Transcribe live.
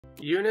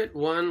Unit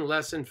 1,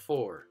 Lesson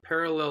 4,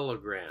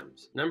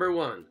 Parallelograms. Number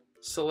 1.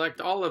 Select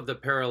all of the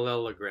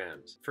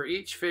parallelograms. For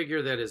each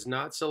figure that is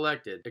not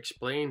selected,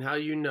 explain how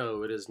you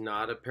know it is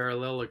not a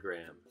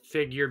parallelogram.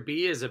 Figure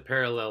B is a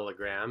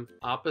parallelogram.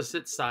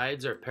 Opposite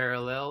sides are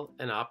parallel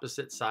and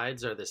opposite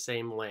sides are the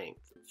same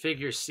length.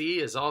 Figure C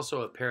is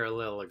also a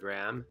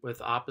parallelogram,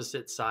 with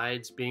opposite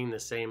sides being the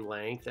same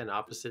length and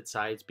opposite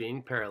sides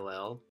being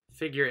parallel.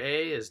 Figure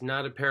A is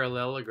not a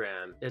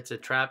parallelogram, it's a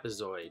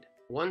trapezoid.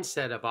 One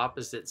set of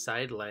opposite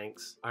side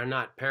lengths are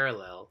not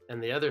parallel,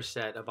 and the other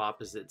set of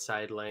opposite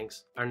side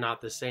lengths are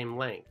not the same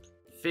length.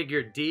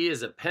 Figure D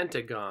is a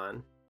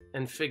pentagon,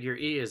 and figure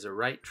E is a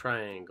right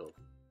triangle.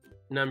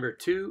 Number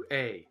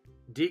 2A.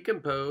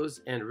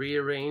 Decompose and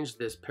rearrange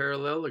this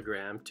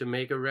parallelogram to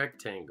make a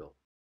rectangle.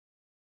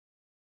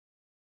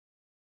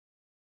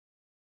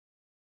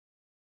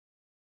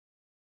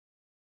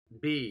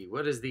 B.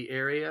 What is the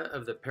area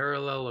of the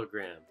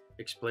parallelogram?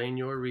 Explain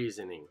your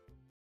reasoning.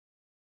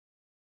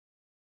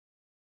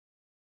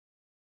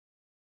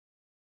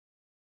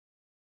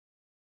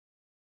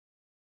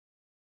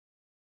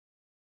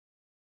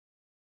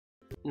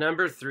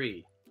 Number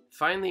 3.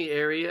 Find the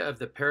area of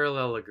the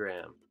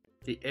parallelogram.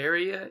 The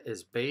area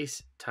is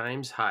base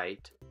times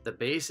height. The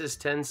base is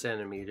 10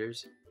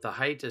 centimeters. The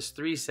height is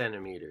 3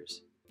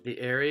 centimeters. The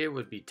area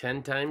would be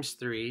 10 times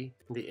 3.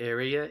 The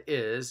area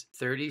is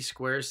 30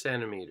 square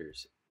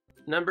centimeters.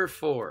 Number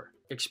 4.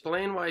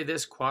 Explain why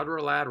this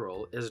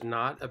quadrilateral is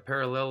not a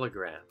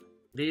parallelogram.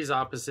 These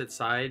opposite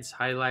sides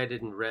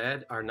highlighted in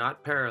red are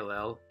not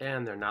parallel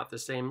and they're not the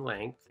same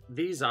length.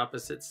 These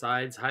opposite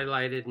sides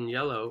highlighted in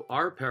yellow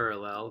are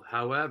parallel,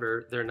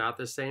 however, they're not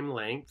the same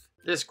length.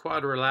 This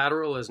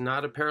quadrilateral is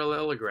not a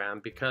parallelogram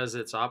because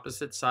its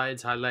opposite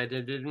sides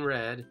highlighted in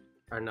red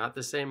are not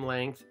the same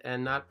length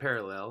and not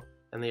parallel,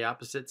 and the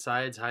opposite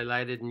sides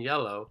highlighted in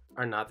yellow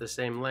are not the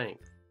same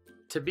length.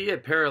 To be a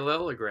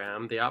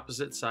parallelogram, the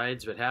opposite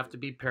sides would have to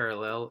be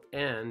parallel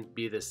and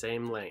be the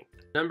same length.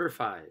 Number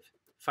 5.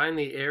 Find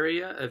the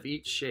area of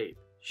each shape.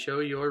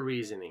 Show your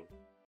reasoning.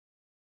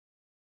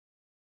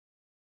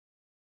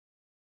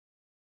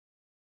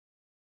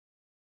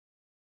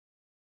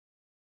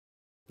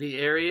 The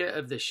area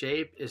of the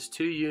shape is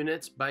 2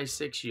 units by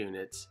 6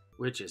 units,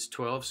 which is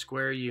 12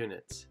 square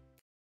units.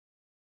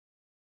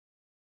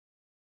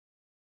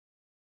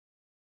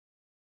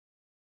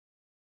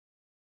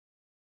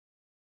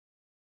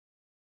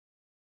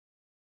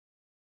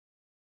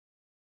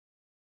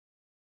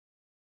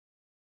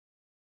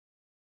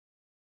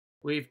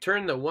 We've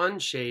turned the one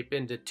shape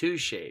into 2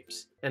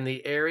 shapes, and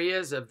the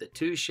areas of the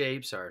 2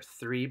 shapes are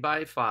 3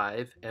 by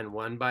 5 and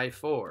 1 by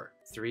 4.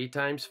 3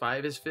 times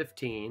 5 is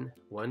 15,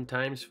 1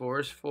 times 4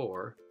 is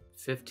 4,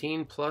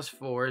 15 plus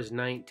 4 is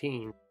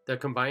 19. The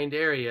combined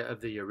area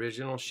of the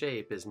original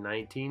shape is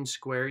 19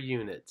 square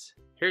units.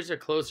 Here's a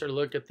closer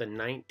look at the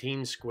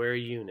 19 square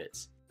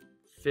units.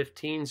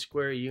 15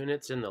 square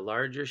units in the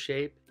larger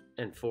shape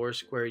and 4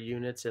 square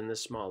units in the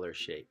smaller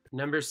shape.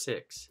 Number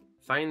 6.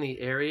 Find the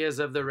areas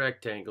of the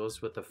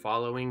rectangles with the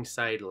following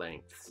side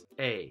lengths.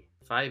 A.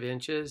 5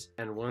 inches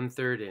and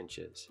 1/3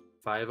 inches.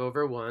 5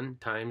 over 1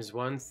 times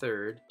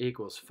 1/3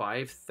 equals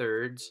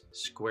 5/3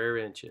 square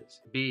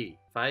inches. B.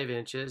 5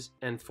 inches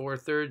and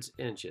 4/3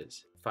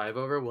 inches. 5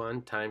 over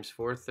 1 times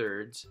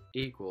 4/3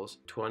 equals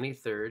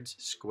 20/3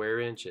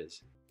 square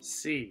inches.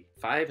 C.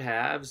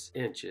 5/2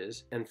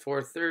 inches and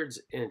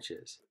 4/3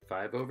 inches.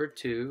 5 over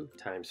 2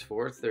 times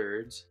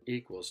 4/3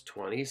 equals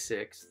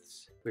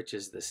 20/6, which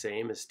is the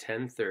same as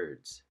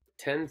 10/3.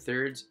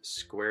 10/3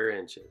 square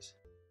inches.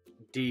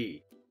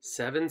 D.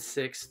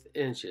 7/6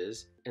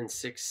 inches and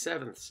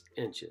 6/7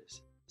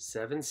 inches.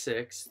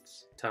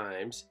 7/6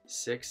 times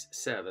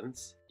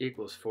 6/7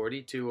 equals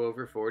 42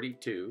 over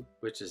 42,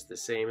 which is the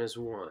same as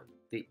 1.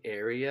 The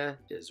area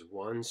is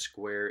 1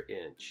 square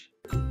inch.